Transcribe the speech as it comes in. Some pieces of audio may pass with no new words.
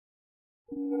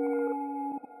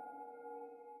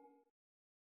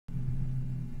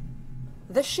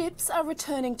The ships are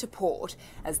returning to port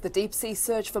as the deep-sea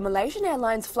search for Malaysian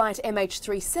Airlines Flight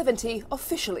MH370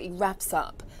 officially wraps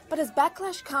up. But as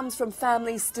backlash comes from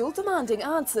families still demanding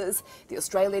answers, the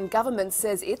Australian government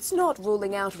says it's not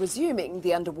ruling out resuming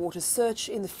the underwater search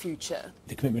in the future.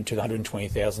 The commitment to the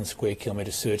 120,000 square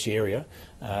kilometre search area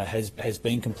has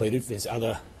been completed. There's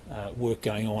other work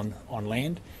going on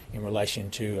land in relation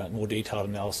to more detailed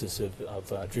analysis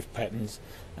of drift patterns,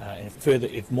 and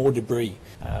if more debris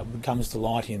comes to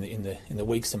light in the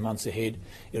weeks and months ahead,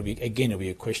 it'll be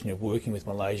a question of working with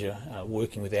Malaysia,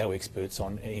 working with our experts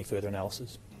on any further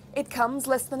analysis. It comes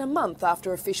less than a month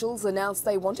after officials announced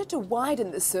they wanted to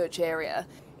widen the search area.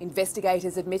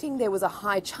 Investigators admitting there was a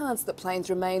high chance that planes'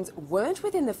 remains weren't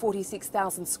within the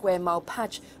 46,000 square mile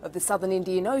patch of the southern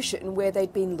Indian Ocean where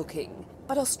they'd been looking.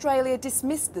 But Australia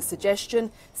dismissed the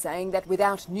suggestion, saying that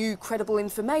without new credible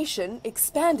information,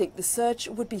 expanding the search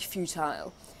would be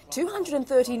futile.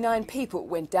 239 people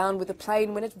went down with the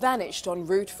plane when it vanished en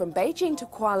route from Beijing to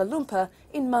Kuala Lumpur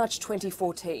in March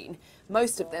 2014,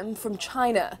 most of them from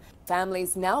China.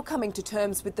 Families now coming to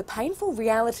terms with the painful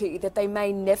reality that they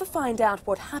may never find out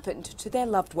what happened to their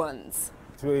loved ones.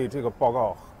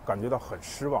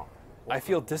 I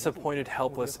feel disappointed,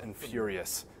 helpless, and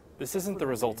furious. This isn't the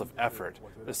result of effort.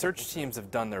 The search teams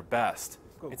have done their best.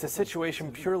 It's a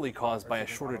situation purely caused by a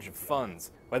shortage of funds.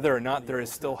 Whether or not there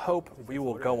is still hope, we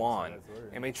will go on.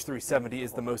 MH370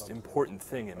 is the most important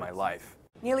thing in my life.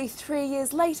 Nearly 3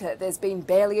 years later, there's been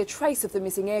barely a trace of the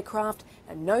missing aircraft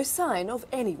and no sign of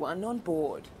anyone on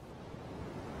board.